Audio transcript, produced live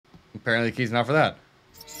Apparently the key's not for that.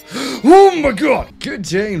 Oh my god! Good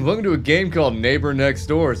day and welcome to a game called Neighbor Next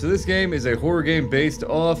Door. So this game is a horror game based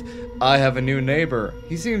off I have a new neighbor.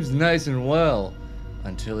 He seems nice and well.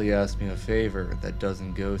 Until he asks me a favor that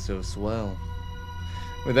doesn't go so swell.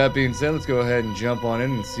 With that being said, let's go ahead and jump on in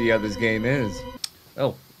and see how this game is.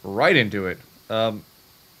 Oh, right into it. Is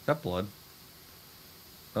that blood?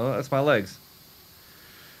 Oh, that's my legs.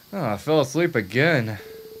 Oh, I fell asleep again.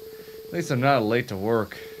 At least I'm not late to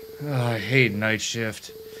work. Oh, I hate night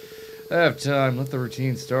shift. I have time. Let the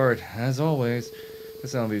routine start. As always.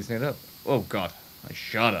 This don't need to stand up. Oh, God. I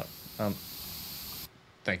shot up.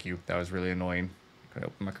 Thank you. That was really annoying. Can I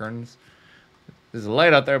open my curtains? There's a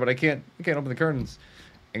light out there, but I can't open the curtains.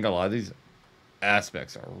 Ain't gonna lie, these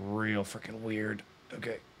aspects are real freaking weird.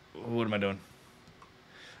 Okay. What am I doing?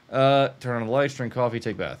 Turn on the lights, drink coffee,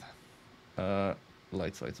 take bath.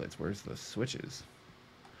 Lights. Where's the switches?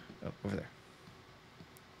 Oh, over there.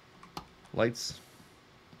 Lights.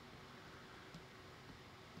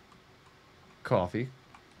 Coffee.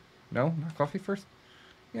 No, not coffee first?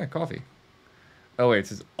 Yeah, coffee. Oh, wait, it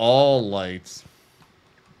says all lights.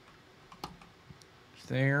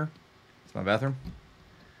 There. It's my bathroom.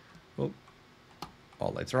 Oh.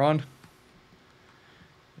 All lights are on.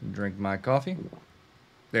 Drink my coffee.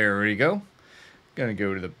 There we go. Gonna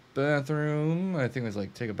go to the bathroom. I think it was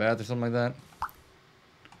like take a bath or something like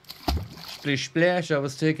that. Splish splash, I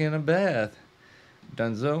was taking a bath.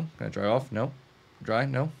 Dunzo. Can I dry off? Nope. Dry?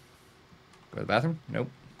 No. Go to the bathroom? Nope.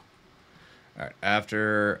 Alright,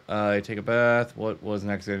 after I take a bath, what was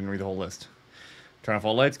next? I didn't read the whole list. Turn off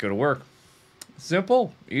all lights, go to work.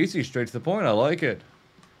 Simple, easy, straight to the point. I like it.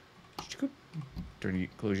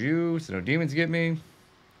 Close you, so no demons get me.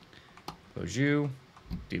 Close you.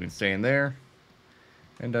 Demons stay in there.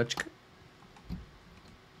 And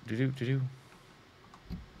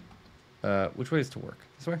which way is to work?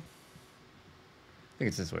 This way? I think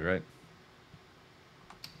it's this way, right?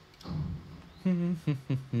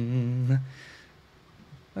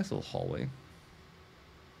 Nice little hallway.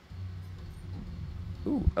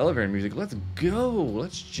 Ooh, elevator music. Let's go.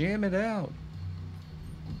 Let's jam it out.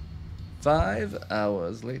 5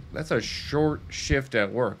 hours late. That's a short shift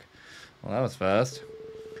at work. Well, that was fast.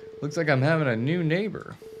 Looks like I'm having a new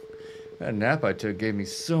neighbor. That nap I took gave me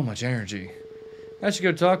so much energy. I should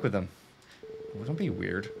go talk with him. Oh, don't be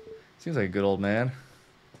weird. Seems like a good old man.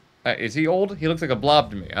 Is he old? He looks like a blob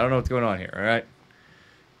to me. I don't know what's going on here, alright?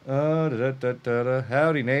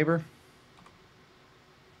 Howdy, neighbor.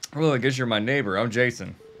 Well, I guess you're my neighbor. I'm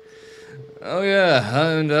Jason. Oh, yeah,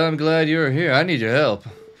 and I'm glad you're here. I need your help.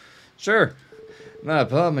 Sure. My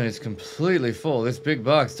apartment is completely full. This big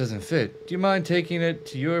box doesn't fit. Do you mind taking it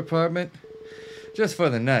to your apartment? Just for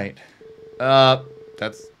the night.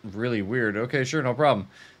 That's really weird. Okay, sure, no problem.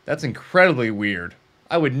 That's incredibly weird.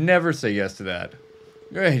 I would never say yes to that.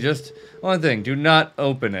 Great, just one thing. Do not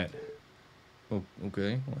open it. Oh,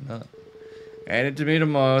 okay, why not? Hand it to me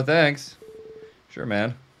tomorrow, thanks. Sure,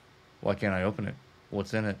 man. Why can't I open it?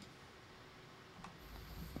 What's in it?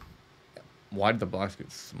 Why did the box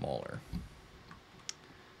get smaller?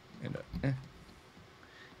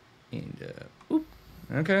 Oop.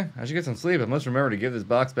 Okay, I should get some sleep. I must remember to give this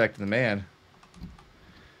box back to the man.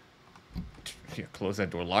 Yeah, close that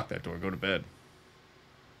door, lock that door, go to bed.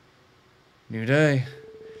 New day.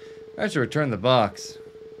 I should return the box.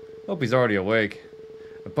 Hope he's already awake.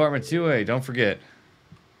 Apartment 2A, don't forget.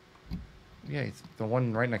 Yeah, it's the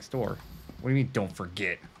one right next door. What do you mean, don't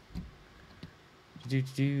forget?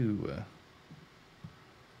 It's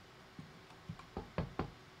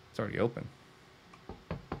already open.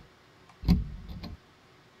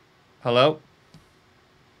 Hello?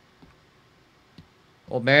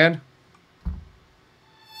 Old man?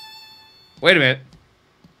 Wait a minute.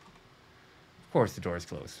 Of course the door is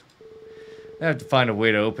closed. I have to find a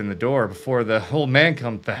way to open the door before the old man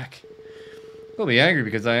comes back. He'll be angry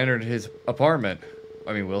because I entered his apartment.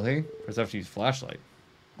 I mean, will he? First I have to use flashlight.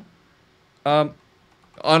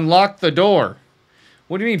 Unlock the door.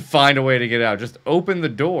 What do you mean find a way to get out? Just open the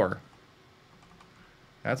door.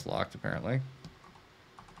 That's locked, apparently.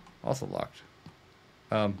 Also locked.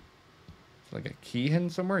 Like a key hidden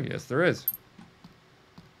somewhere? Yes, there is.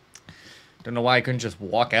 Don't know why I couldn't just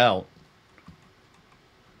walk out.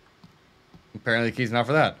 Apparently the key's not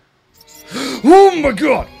for that. Oh my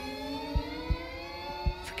god!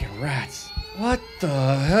 Freaking rats. What the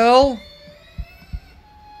hell?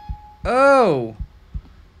 Oh!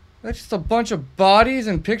 That's just a bunch of bodies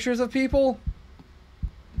and pictures of people?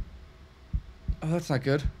 Oh, that's not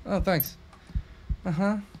good. Oh, thanks.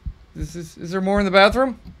 Uh-huh. Is there more in the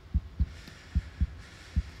bathroom?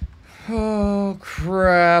 Oh,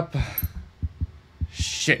 crap.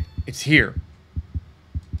 shit. It's here.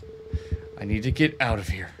 I need to get out of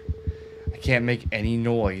here. I can't make any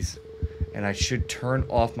noise. And I should turn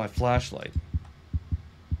off my flashlight.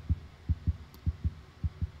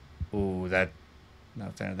 Ooh, that... Not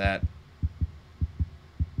a fan of that.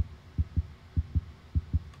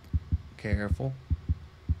 Careful.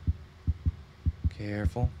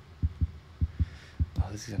 Careful. Oh,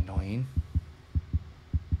 this is annoying.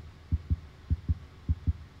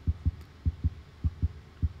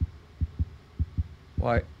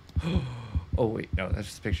 Why? Oh, wait. No, that's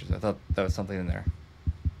just pictures. I thought that was something in there.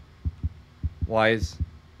 Why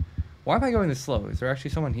am I going this slow? Is there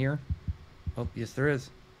actually someone here? Oh, yes, there is.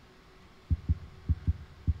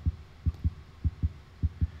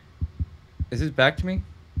 Is this back to me?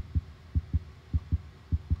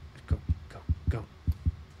 Go, go, go.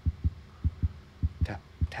 Tap,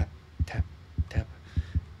 tap, tap, tap.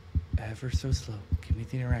 Ever so slow. Give me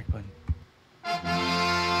the interact button.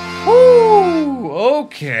 Woo!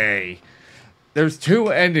 Okay. There's 2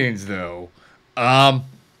 endings though. I'm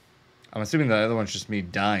assuming the other one's just me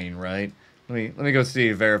dying, right? Let me go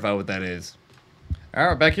see, verify what that is.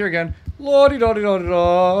 Alright, back here again.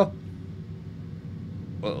 La-di-da-di-da-di-da.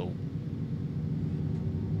 Uh-oh.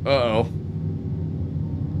 Uh-oh.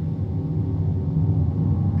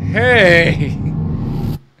 Hey!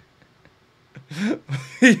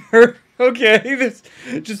 Okay, this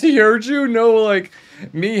just he heard you? No, like,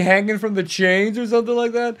 me hanging from the chains or something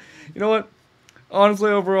like that? You know what?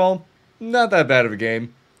 Honestly, overall, not that bad of a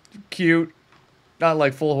game. Cute. Not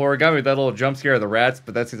like full horror. Got me with that little jump scare of the rats,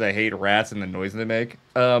 but that's because I hate rats and the noise they make.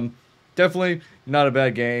 Definitely not a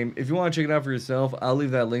bad game. If you want to check it out for yourself, I'll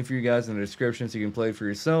leave that link for you guys in the description so you can play it for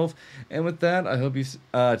yourself. And with that, I hope you see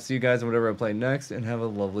you guys in whatever I play next, and have a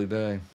lovely day.